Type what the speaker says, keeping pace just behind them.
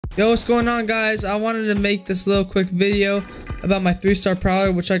Yo, what's going on, guys? I wanted to make this little quick video about my 3-star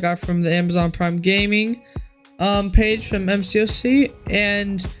Prowler, which I got from the Amazon Prime Gaming page from MCOC,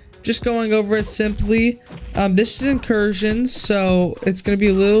 and just going over it simply. This is Incursions, so it's gonna be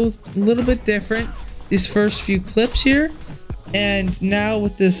a little bit different these first few clips here. And now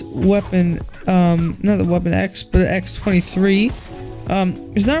with this weapon, not the weapon X, but the X23,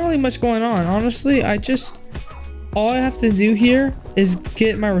 there's not really much going on, honestly. All I have to do here is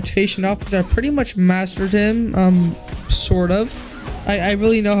get my rotation off, which I pretty much mastered him, sort of. I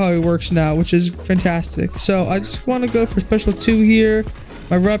really know how he works now, which is fantastic. So I just want to go for special 2 here.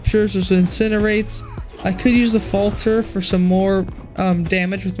 My ruptures, just incinerates. I could use the falter for some more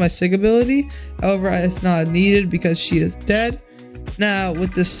damage with my sig ability. However, it's not needed because she is dead. Now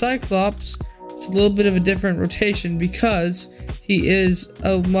with the Cyclops, it's a little bit of a different rotation because he is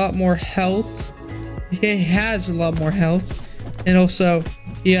a lot more health. He has a lot more health, and also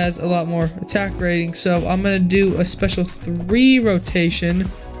he has a lot more attack rating. So I'm gonna do a special 3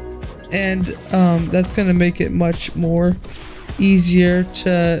 rotation, and that's gonna make it much more easier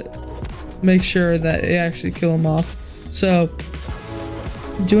to make sure that they actually kill him off. So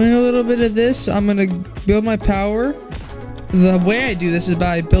doing a little bit of this, I'm gonna build my power. The way I do this is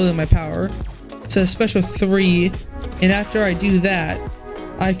by building my power to special 3, and after I do that,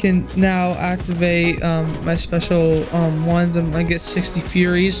 I can now activate my special ones. I'm gonna get 60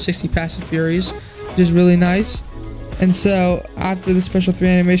 Furies, 60 passive Furies, which is really nice. And so after the special 3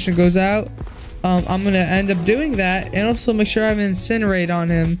 animation goes out, I'm gonna end up doing that, and also make sure I have an Incinerate on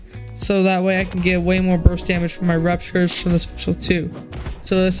him, so that way I can get way more burst damage from my ruptures from the special 2.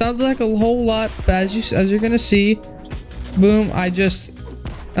 So it sounds like a whole lot, but as you're gonna see, boom, I just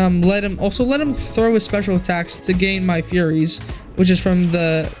let him throw his special attacks to gain my Furies, which is from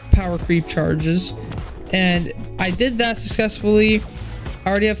the power creep charges, and I did that successfully. I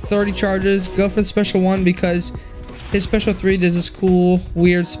already have 30 charges. Go for the special 1 because his special 3 does this cool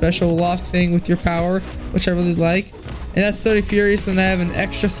weird special lock thing with your power, which I really like, and that's 30 Furies. Then I have an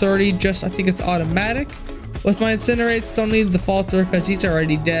extra 30, just I think it's automatic. With my Incinerates, don't need the falter because he's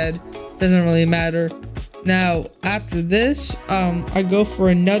already dead, doesn't really matter. Now after this, I go for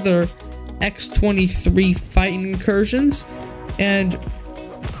another X23 fighting Incursions. And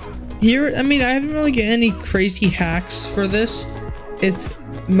here, I mean, I haven't really got any crazy hacks for this. It's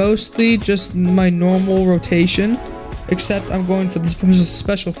mostly just my normal rotation, except I'm going for the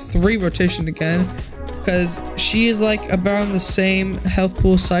special 3 rotation again, because she is like about the same health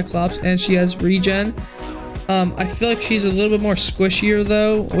pool as Cyclops, and she has regen. I feel like she's a little bit more squishier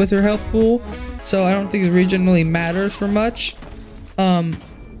though with her health pool, so I don't think the regen really matters for much.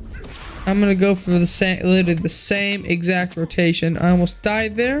 I'm gonna go for the same, literally the same exact rotation. I almost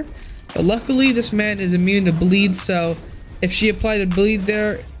died there, but luckily this man is immune to bleed, so if she applied a bleed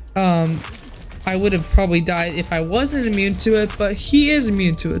there, I would have probably died if I wasn't immune to it, but he is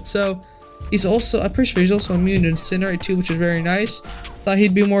immune to it. So he's also, I'm pretty sure he's also immune to Incinerate too, which is very nice. Thought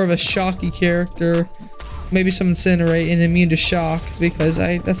he'd be more of a shocky character, maybe some Incinerate and immune to shock, because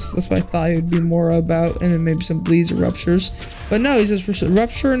that's what I thought he would be more about, and then maybe some bleeds or ruptures. But no, he's just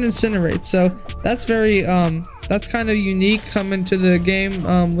rupture and Incinerate, so that's very that's kind of unique coming to the game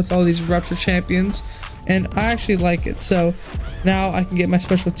with all these rupture champions, and I actually like it. So now I can get my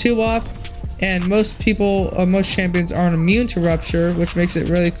special 2 off, and most champions aren't immune to rupture, which makes it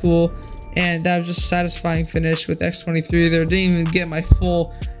really cool. And that was just a satisfying finish with X23 there. Didn't even get my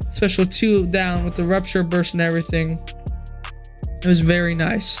full special 2 down with the rupture burst and everything. It was very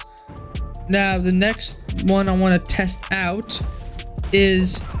nice. Now the next one I want to test out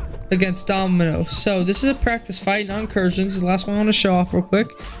is against Domino. So this is a practice fight, not Incursions. The last one I want to show off real quick,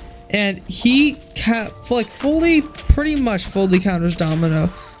 and he pretty much fully counters Domino.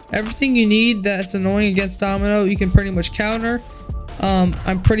 Everything you need that's annoying against Domino, you can pretty much counter.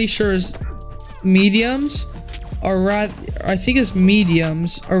 I'm pretty sure his mediums are rather, I think his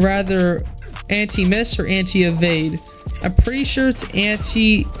mediums are rather anti-miss or anti-evade. I'm pretty sure it's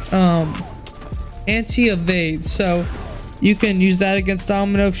anti-evade, so you can use that against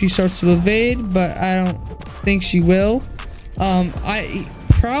Domino if she starts to evade, but I don't think she will.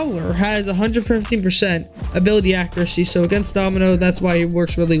 Prowler has 115% ability accuracy, so against Domino, that's why it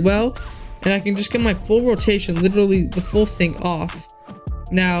works really well. And I can just get my full rotation, literally the full thing off.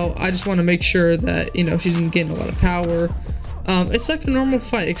 Now I just want to make sure that, you know, she's getting a lot of power. It's like a normal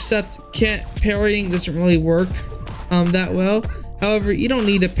fight, except parrying doesn't really work that well. However, you don't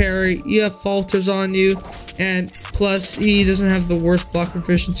need a parry. You have falters on you, and plus he doesn't have the worst block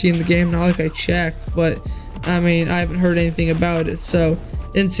efficiency in the game. Not like I checked, but I mean, I haven't heard anything about it, so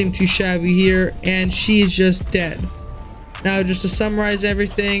didn't seem too shabby here. And she is just dead. Now, just to summarize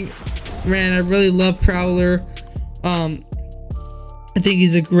everything, man, I really love Prowler. I think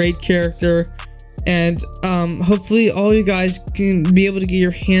he's a great character, and hopefully all you guys can be able to get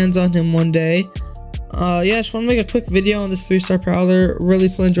your hands on him one day. Yeah, I just want to make a quick video on this 3-star Prowler. Really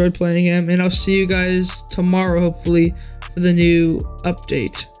enjoyed playing him, and I'll see you guys tomorrow, hopefully, for the new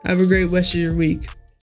update. Have a great rest of your week.